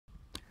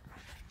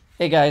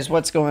Hey guys,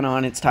 what's going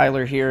on? It's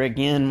Tyler here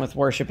again with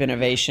Worship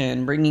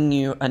Innovation, bringing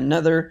you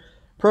another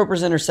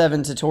ProPresenter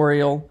 7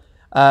 tutorial.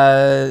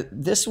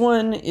 This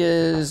one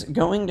is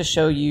going to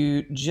show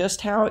you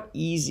just how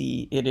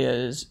easy it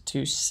is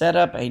to set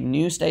up a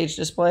new stage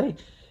display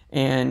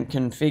and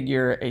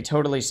configure a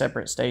totally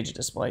separate stage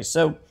display.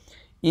 So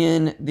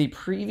in the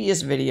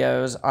previous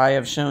videos, I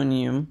have shown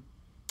you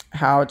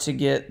how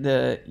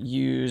to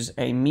use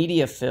a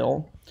media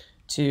fill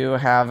to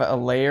have a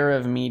layer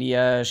of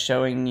media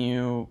showing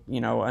you,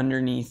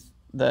 underneath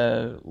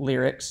the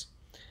lyrics.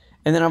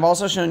 And then I've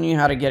also shown you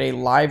how to get a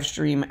live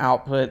stream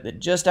output that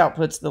just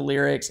outputs the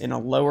lyrics in a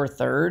lower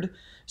third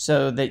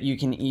so that you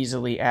can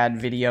easily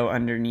add video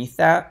underneath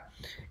that.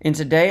 And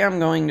today I'm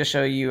going to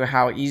show you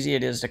how easy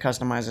it is to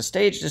customize a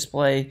stage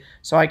display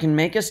so I can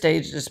make a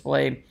stage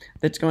display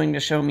that's going to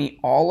show me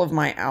all of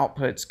my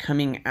outputs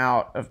coming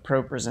out of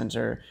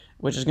ProPresenter,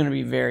 which is going to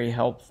be very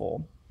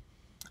helpful.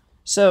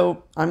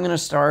 So I'm going to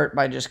start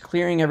by just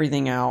clearing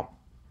everything out,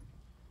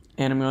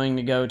 and I'm going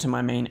to go to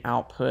my main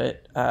output.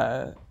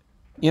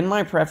 In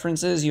my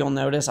preferences, you'll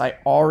notice I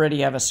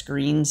already have a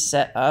screen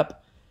set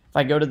up. If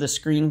I go to the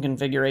screen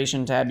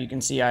configuration tab, you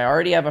can see I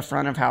already have a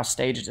front of house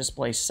stage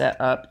display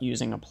set up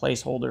using a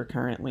placeholder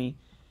currently.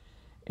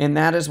 And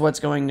that is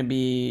what's going to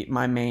be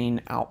my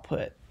main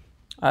output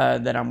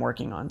that I'm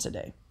working on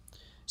today.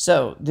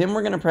 So then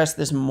we're going to press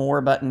this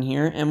More button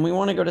here, and we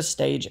want to go to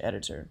Stage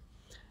Editor.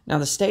 Now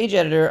the Stage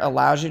Editor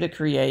allows you to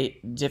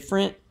create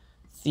different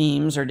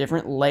themes or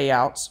different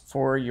layouts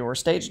for your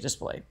stage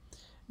display.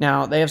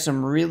 Now they have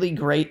some really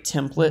great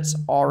templates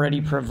already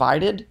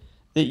provided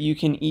that you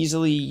can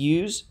easily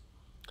use,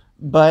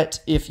 but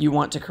if you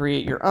want to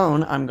create your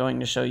own, I'm going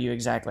to show you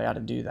exactly how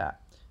to do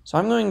that. So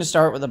I'm going to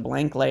start with a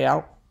blank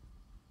layout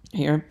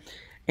here,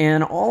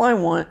 and all I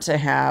want to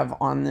have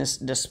on this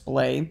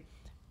display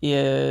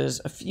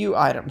is a few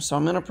items. So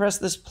I'm going to press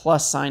this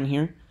plus sign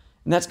here,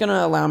 and that's going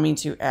to allow me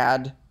to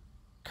add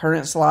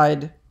current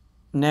slide,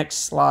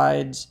 next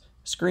slides,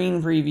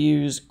 screen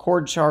previews,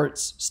 chord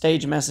charts,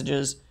 stage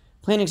messages,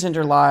 Planning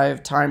Center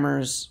Live,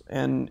 timers,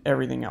 and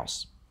everything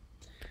else.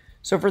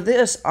 So for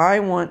this, I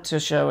want to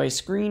show a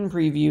screen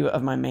preview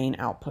of my main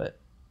output.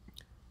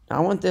 Now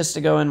I want this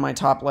to go in my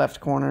top left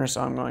corner, so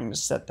I'm going to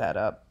set that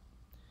up.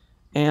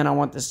 And I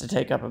want this to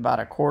take up about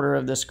a quarter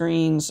of the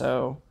screen,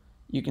 so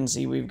you can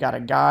see we've got a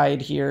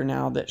guide here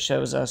now that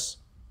shows us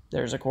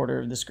there's a quarter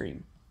of the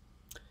screen.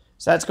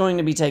 So that's going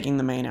to be taking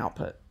the main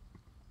output.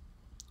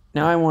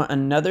 Now I want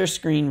another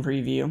screen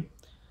preview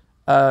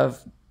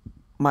of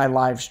my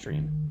live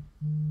stream.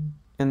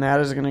 And that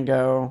is going to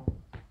go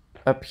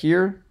up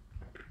here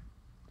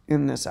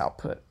in this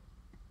output.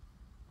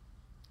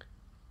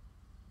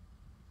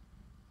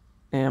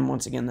 And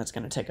once again, that's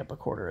going to take up a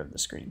quarter of the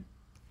screen.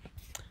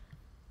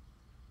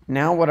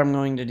 Now what I'm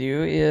going to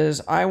do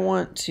is I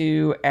want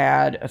to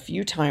add a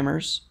few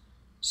timers.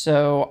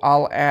 So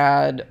I'll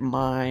add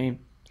my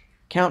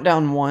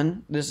countdown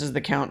 1. This is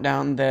the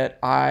countdown that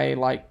I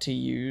like to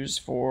use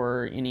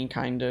for any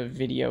kind of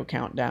video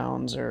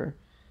countdowns or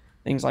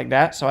things like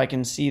that, so I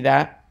can see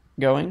that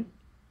going.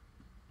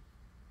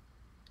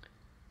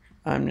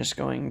 I'm just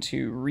going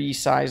to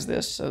resize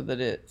this so that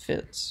it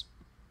fits.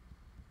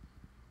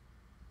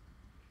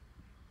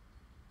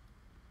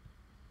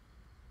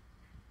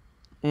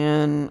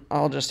 And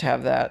I'll just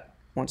have that,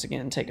 once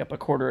again, take up a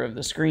quarter of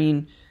the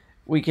screen.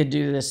 We could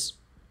do this,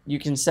 you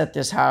can set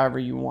this however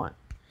you want.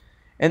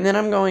 And then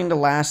I'm going to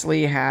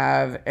lastly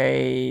have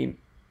a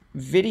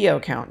video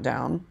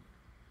countdown.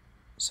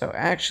 So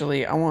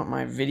actually, I want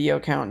my video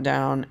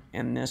countdown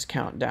and this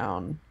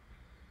countdown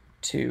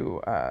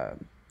to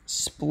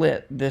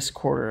split this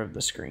quarter of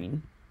the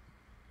screen.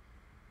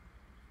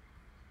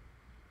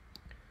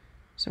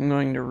 So I'm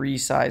going to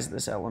resize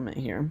this element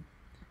here.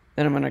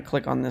 Then I'm going to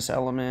click on this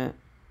element,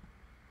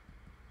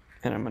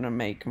 and I'm going to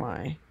make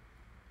my,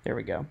 there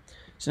we go.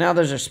 So now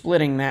those are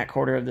splitting that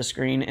quarter of the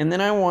screen. And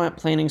then I want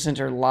Planning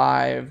Center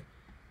Live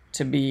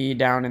to be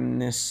down in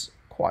this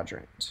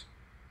quadrant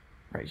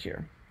right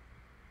here.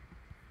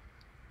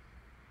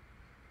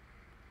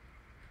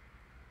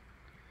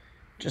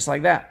 Just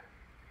like that.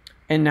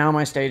 And now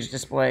my stage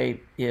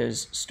display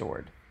is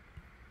stored.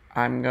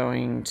 I'm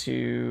going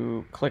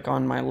to click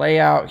on my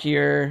layout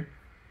here,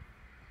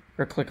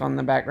 or click on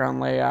the background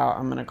layout.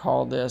 I'm going to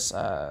call this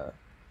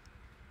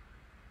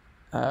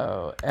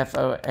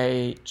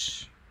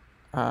FOH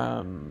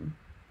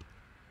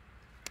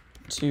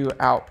to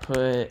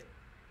output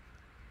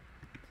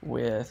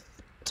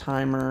with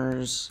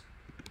timers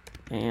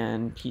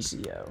and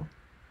PCO.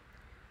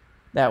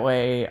 That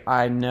way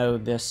I know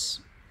this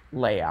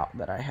layout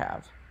that I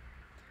have.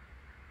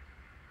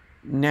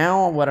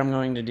 Now what I'm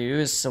going to do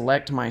is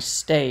select my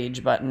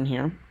stage button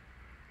here.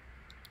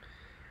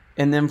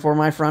 And then for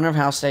my front of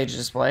house stage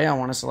display, I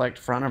want to select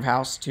front of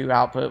house to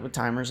output with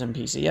timers and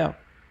PCO.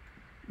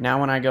 Now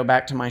when I go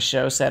back to my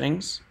show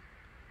settings,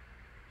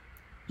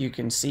 you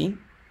can see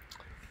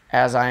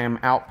as I am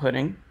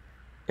outputting,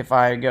 if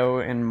I go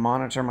and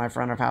monitor my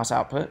front of house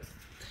output,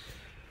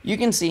 you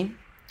can see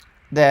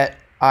that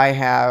I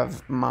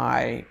have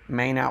my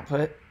main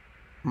output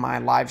my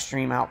live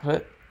stream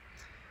output.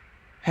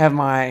 Have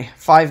my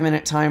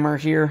 5-minute timer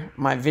here,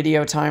 my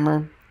video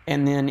timer,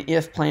 and then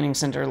if Planning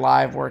Center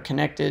Live were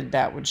connected,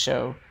 that would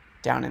show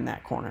down in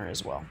that corner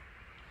as well.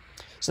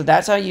 So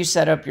that's how you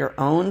set up your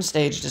own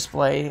stage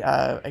display,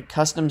 a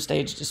custom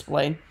stage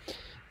display,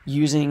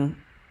 using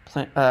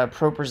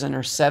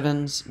ProPresenter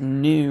 7's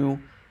new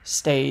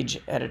stage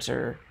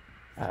editor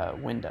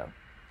window.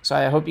 So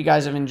I hope you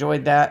guys have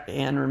enjoyed that,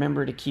 and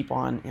remember to keep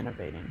on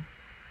innovating.